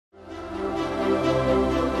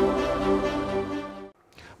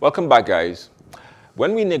Welcome back, guys.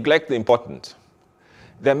 When we neglect the important,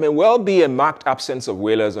 there may well be a marked absence of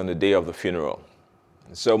wailers on the day of the funeral.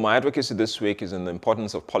 So my advocacy this week is on the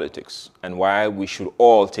importance of politics and why we should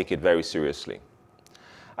all take it very seriously.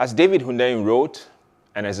 As David Hundeyin wrote,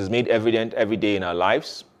 and as is made evident every day in our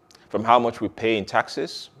lives, from how much we pay in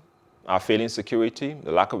taxes, our failing security,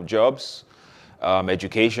 the lack of jobs,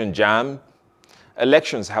 education jam,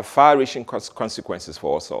 elections have far-reaching consequences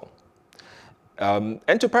for us all.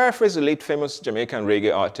 And to paraphrase the late famous Jamaican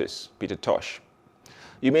reggae artist, Peter Tosh,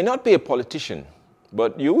 you may not be a politician,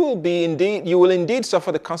 but you will indeed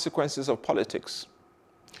suffer the consequences of politics.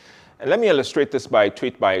 And let me illustrate this by a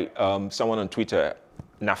tweet by someone on Twitter,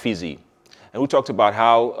 Nafizi, and who talked about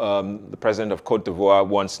how the president of Cote d'Ivoire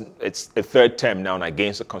wants its a third term now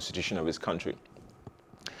against the constitution of his country.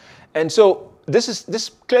 And so this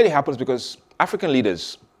clearly happens because African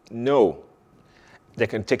leaders know they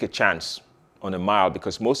can take a chance on a mile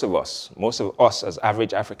because most of us as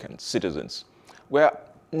average African citizens, we're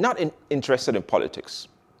not interested in politics.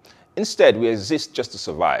 Instead, we exist just to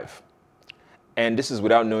survive. And this is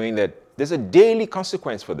without knowing that there's a daily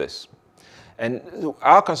consequence for this. And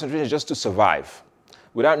our concentration is just to survive,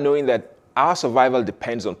 without knowing that our survival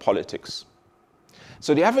depends on politics.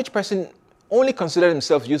 So the average person only considers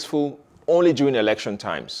himself useful only during election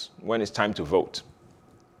times, when it's time to vote.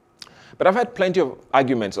 But I've had plenty of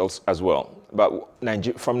arguments as well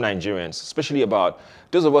from Nigerians, especially about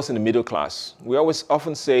those of us in the middle class. We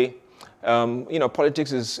often say,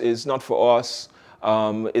 politics is not for us,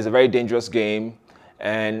 it's a very dangerous game.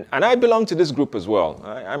 And I belong to this group as well.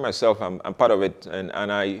 I myself, I'm part of it.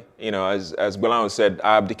 And I, as Bolan said,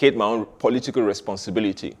 I abdicate my own political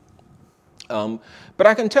responsibility. But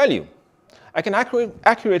I can tell you, I can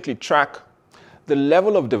accurately track the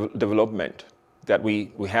level of development that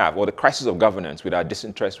we have, or the crisis of governance with our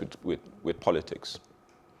disinterest with politics.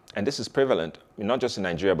 And this is prevalent, not just in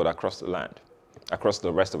Nigeria, but across the land, across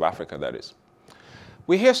the rest of Africa, that is.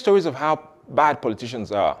 We hear stories of how bad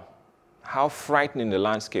politicians are, how frightening the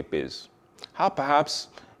landscape is, how perhaps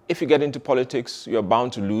if you get into politics, you're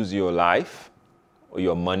bound to lose your life or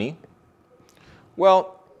your money.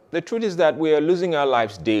 Well, the truth is that we are losing our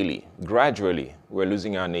lives daily. Gradually, we're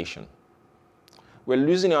losing our nation. We're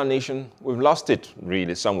losing our nation, we've lost it,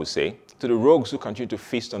 really, some would say, to the rogues who continue to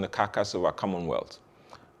feast on the carcass of our commonwealth,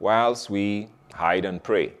 whilst we hide and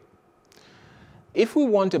pray. If we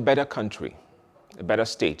want a better country, a better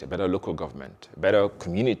state, a better local government, a better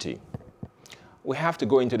community, we have to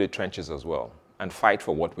go into the trenches as well and fight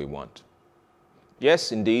for what we want.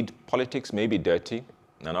 Yes, indeed, politics may be dirty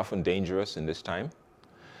and often dangerous in this time.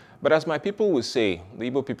 But as my people will say,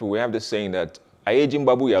 the Igbo people, we have this saying that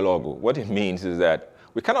what it means is that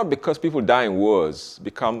we cannot, because people die in wars,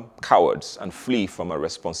 become cowards and flee from our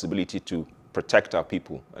responsibility to protect our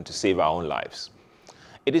people and to save our own lives.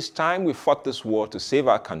 It is time we fought this war to save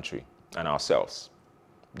our country and ourselves.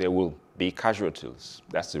 There will be casualties.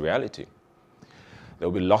 That's the reality. There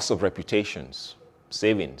will be loss of reputations,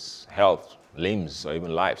 savings, health, limbs, or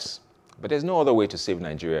even lives. But there's no other way to save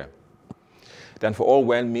Nigeria than for all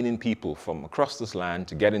well-meaning people from across this land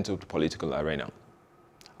to get into the political arena.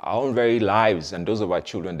 Our own very lives and those of our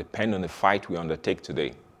children depend on the fight we undertake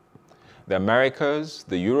today. The Americas,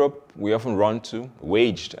 the Europe we often run to,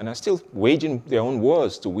 waged and are still waging their own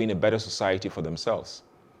wars to win a better society for themselves.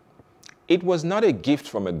 It was not a gift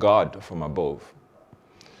from a God from above.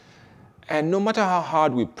 And no matter how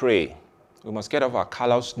hard we pray, we must get off our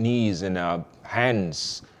callous knees and our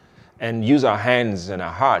hands and use our hands and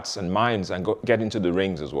our hearts and minds and get into the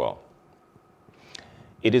rings as well.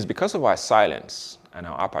 It is because of our silence and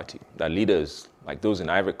our apathy that leaders like those in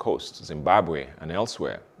Ivory Coast, Zimbabwe, and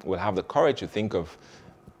elsewhere will have the courage to think of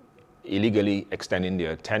illegally extending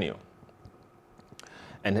their tenure.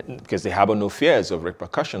 And because they harbor no fears of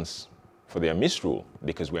repercussions for their misrule,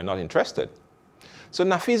 because we're not interested. So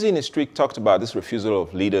Nafizi in his tweet talked about this refusal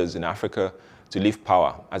of leaders in Africa to leave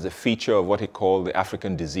power as a feature of what he called the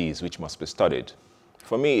African disease, which must be studied.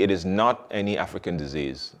 For me, it is not any African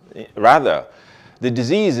disease. Rather, the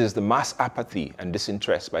disease is the mass apathy and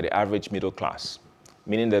disinterest by the average middle class,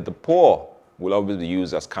 meaning that the poor will always be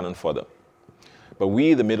used as cannon fodder. But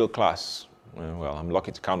we, the middle class, well, I'm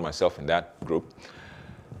lucky to count myself in that group,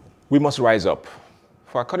 we must rise up.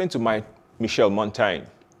 For according to Michel Montaigne,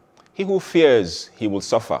 he who fears he will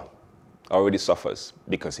suffer already suffers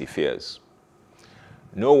because he fears.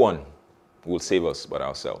 No one will save us but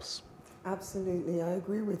ourselves. Absolutely, I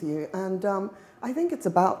agree with you. And I think it's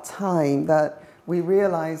about time that we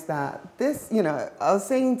realize that this, I was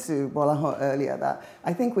saying to Bolaho earlier that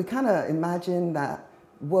I think we kind of imagine that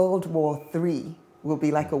World War III will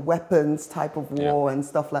be like a weapons type of war and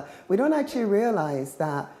stuff like that. We don't actually realize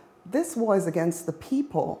that this war is against the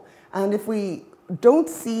people. And if we don't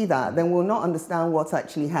see that, then we'll not understand what's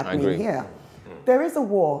actually happening here. There is a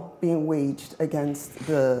war being waged against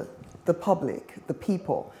the public, the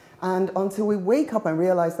people. And until we wake up and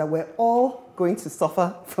realize that we're all going to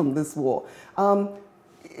suffer from this war,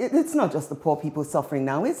 it's not just the poor people suffering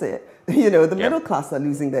now, is it? You know, the middle class are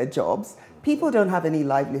losing their jobs. People don't have any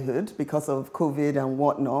livelihood because of COVID and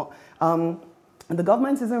whatnot. The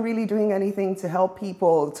government isn't really doing anything to help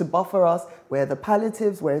people, to buffer us. Where are the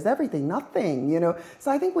palliatives? Where is everything? Nothing, you know.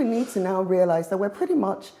 So I think we need to now realize that we're pretty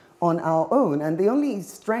much on our own, and the only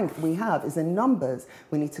strength we have is in numbers.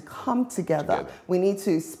 We need to come together. We need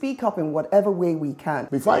to speak up in whatever way we can.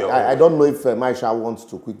 Before I don't know if Maisha wants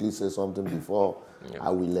to quickly say something before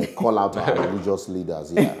I will call out our religious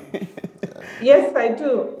leaders here. Yes, I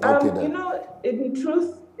do. Okay, you know, in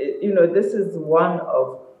truth, you know, this is one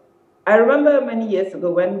of. I remember many years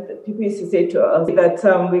ago when people used to say to us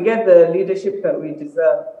that we get the leadership that we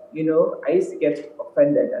deserve. You know, I used to get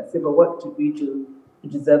offended and say, "But what did we do to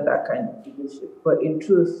deserve that kind of leadership?" But in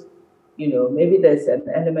truth, you know, maybe there's an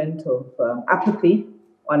element of apathy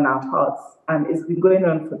on our parts, and it's been going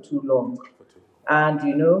on for too long. And,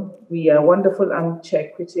 you know, we are wonderful armchair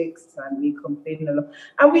critics and we complain a lot.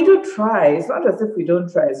 And we do try. It's not as if we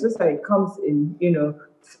don't try. It's just like it comes in, you know,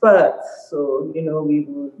 spurts. So, you know, we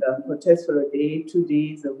would protest for a day, 2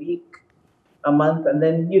 days, a week, a month, and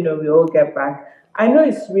then, you know, we all get back. I know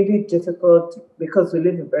it's really difficult because we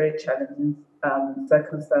live in very challenging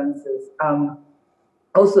circumstances.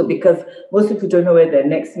 Also because most people don't know where their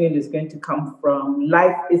next meal is going to come from.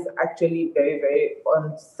 Life is actually very, very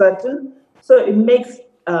uncertain. So it makes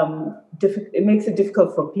it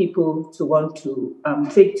difficult for people to want to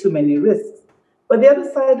take too many risks. But the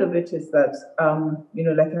other side of it is that, you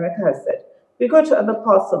know, like America has said, we go to other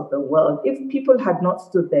parts of the world. If people had not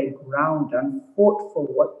stood their ground and fought for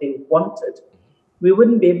what they wanted, we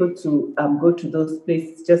wouldn't be able to go to those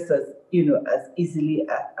places just as, you know, as easily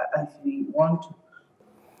as we want to.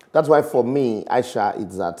 That's why for me, Aisha,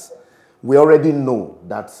 it's that we already know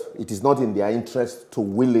that it is not in their interest to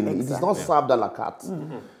willingly. Exactly. It is not served a la carte.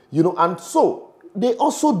 You know, and so they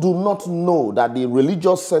also do not know that the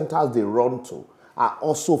religious centers they run to are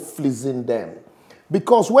also fleecing them.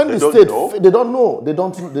 Because when they don't know. They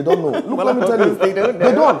don't know. Look, let me tell you.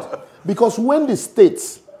 They don't. Because when the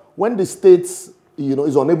states, you know,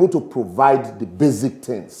 is unable to provide the basic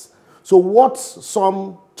things. So what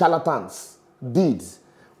some charlatans did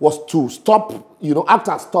was to stop, you know, act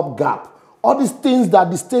as stopgap. All these things that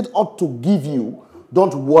the state ought to give you,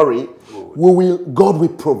 don't worry, God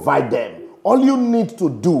will provide them. All you need to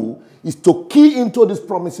do is to key into these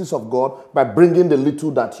promises of God by bringing the little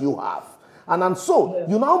that you have. And so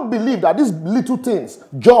you now believe that these little things,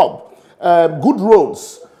 job, good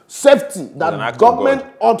roads, safety that government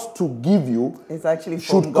ought to give you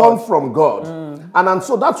should come from God. And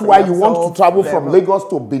so that's why you want to travel from Lagos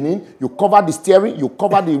to Benin. You cover the steering, you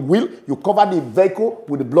cover the wheel, you cover the vehicle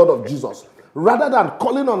with the blood of Jesus. Rather than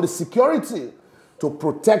calling on the security to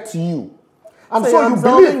protect you. And so you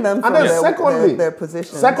believe. And then secondly,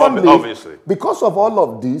 obviously, because of all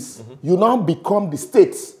of this, you now become the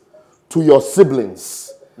state to your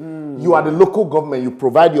siblings. You are the local government. You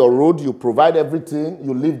provide your road. You provide everything.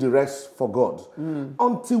 You leave the rest for God.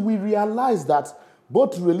 Until we realize that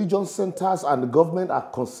both religion centers and the government are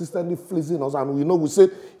consistently fleecing us. And we know, we say,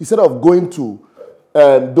 instead of going to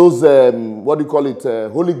those,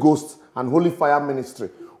 Holy Ghost and Holy Fire ministry,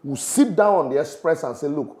 we sit down on the express and say,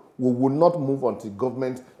 look, we will not move until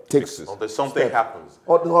government takes it. Until something happens.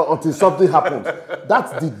 Until something happens.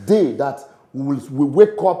 That's the day that we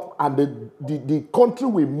wake up and the country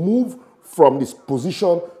will move from this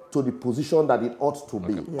position to the position that it ought to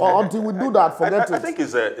be. Or until we do that, forget it. I think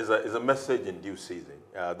it's a message in due season.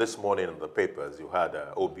 This morning in the papers, you had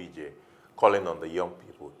OBJ calling on the young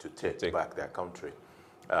people to take back their country.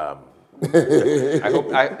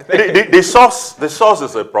 The source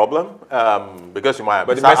is a problem because you might.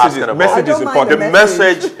 But the message is important. The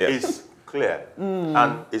message is clear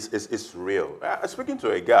and it's real. Speaking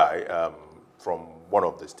to a guy from one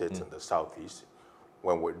of the states in the southeast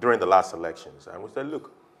during the last elections, and we said,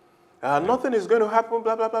 look, nothing is going to happen.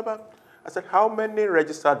 Blah blah blah blah. I said, how many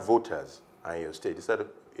registered voters are in your state? He said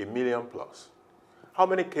 1 million plus. How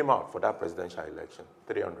many came out for that presidential election?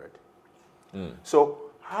 300.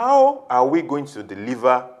 So how are we going to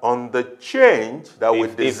deliver on the change that we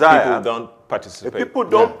desire? If people don't participate. If people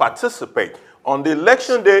don't participate. On the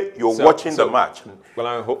election day, you're watching the match. Well,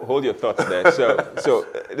 I hold your thoughts there. So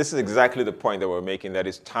this is exactly the point that we're making, that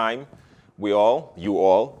it's time you all,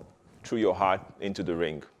 threw your heart into the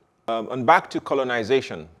ring. And back to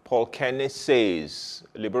colonization, Paul Kenneth says,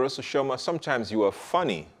 Liberoso Shoma, sometimes you are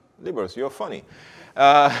funny. Liberos, you're funny.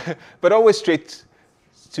 But always straight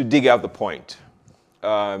to dig out the point.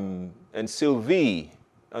 And Sylvie,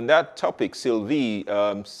 on that topic, Sylvie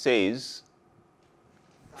says,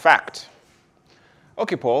 fact.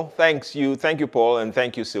 Okay, Paul, thank you, Paul, and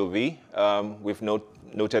thank you, Sylvie. We've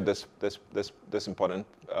noted this important,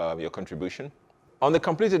 your contribution. On the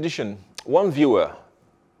complete edition, one viewer,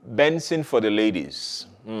 Benson for the ladies,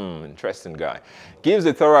 interesting guy, gives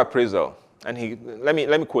a thorough appraisal. And let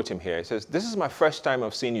me quote him here. He says, "This is my first time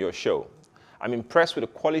I've seen your show. I'm impressed with the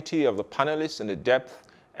quality of the panelists and the depth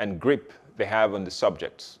and grip they have on the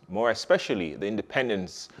subjects. More especially, the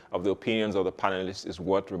independence of the opinions of the panelists is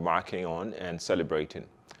worth remarking on and celebrating.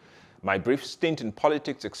 My brief stint in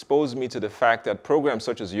politics exposed me to the fact that programs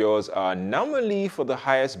such as yours are normally for the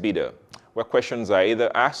highest bidder, where questions are either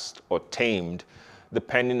asked or tamed,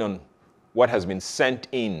 depending on what has been sent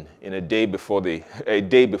in a day before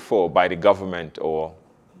by the government or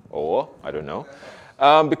I don't know.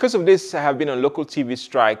 Because of this, I have been on local TV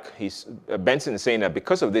strike. Benson is saying that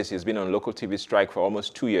because of this, he's been on local TV strike for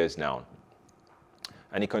almost 2 years now.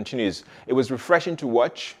 And he continues, it was refreshing to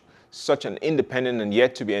watch such an independent and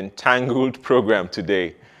yet to be entangled program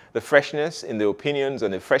today. The freshness in the opinions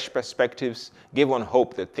and the fresh perspectives gave one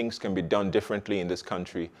hope that things can be done differently in this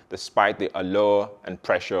country, despite the allure and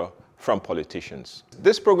pressure from politicians.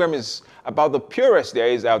 This program is about the purest there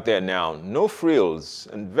is out there now. No frills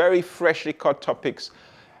and very freshly cut topics,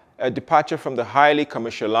 a departure from the highly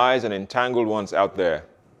commercialized and entangled ones out there.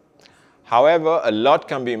 However, a lot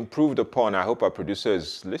can be improved upon. I hope our producer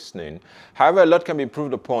is listening. However, a lot can be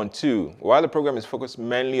improved upon too. While the program is focused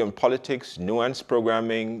mainly on politics, nuanced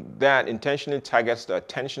programming that intentionally targets the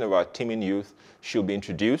attention of our teeming youth should be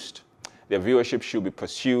introduced. Their viewership should be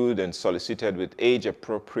pursued and solicited with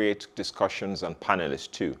age-appropriate discussions and panelists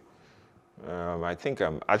too. I think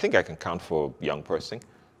I can count for a young person,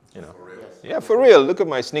 you know. For real. Yeah, for real. Look at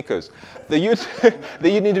my sneakers. The youth,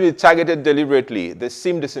 need to be targeted deliberately. They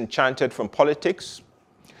seem disenchanted from politics,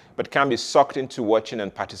 but can be sucked into watching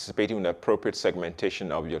and participating in the appropriate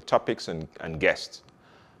segmentation of your topics and guests.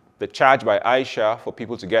 The charge by Aisha for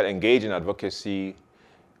people to get engaged in advocacy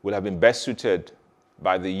will have been best suited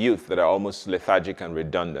by the youth that are almost lethargic and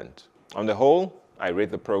redundant. On the whole, I rate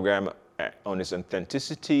the program on its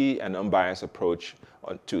authenticity and unbiased approach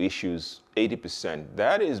to issues 80%.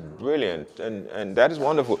 That is brilliant, and that is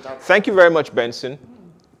wonderful. Thank you very much, Benson.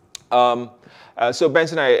 So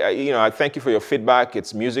Benson, I thank you for your feedback.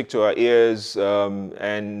 It's music to our ears,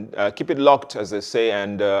 and keep it locked, as they say,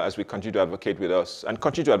 and as we continue to advocate with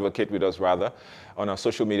us, rather, on our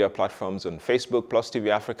social media platforms on Facebook, Plus TV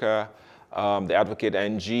Africa, The Advocate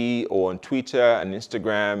NG, or on Twitter and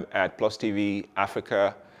Instagram at Plus TV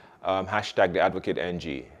Africa, hashtag The Advocate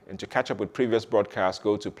NG. And to catch up with previous broadcasts,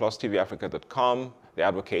 go to plustvafrica.com, The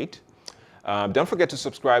Advocate. Don't forget to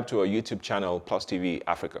subscribe to our YouTube channel, Plus TV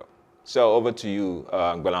Africa. So over to you,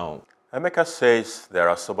 Ngwelahun. Emeka says there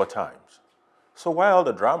are sober times. So why all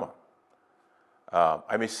the drama?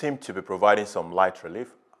 I may seem to be providing some light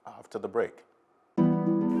relief after the break.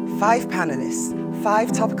 5 panelists,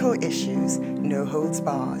 5 topical issues, no holds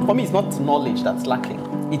barred. For me, it's not knowledge that's lacking.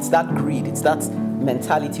 It's that greed, it's that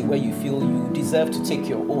mentality where you feel you deserve to take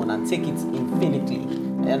your own and take it infinitely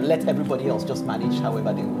and let everybody else just manage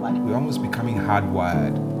however they will manage. We're almost becoming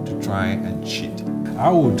hardwired to try and cheat.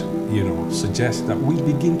 I would, suggest that we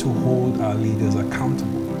begin to hold our leaders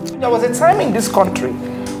accountable. There was a time in this country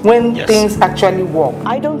when things actually work.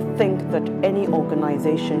 I don't think that any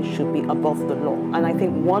organization should be above the law. And I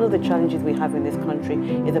think one of the challenges we have in this country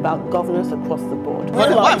is about governance across the board.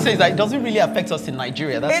 Well, what I'm saying is that it doesn't really affect us in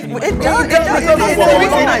Nigeria. That's It does.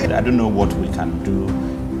 I don't know what we can do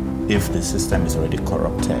if the system is already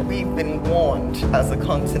corrupted. We've been warned as a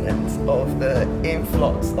continent of the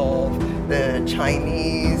influx of the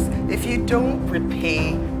Chinese. If you don't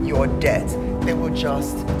repay your debt, they will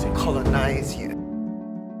just colonize you.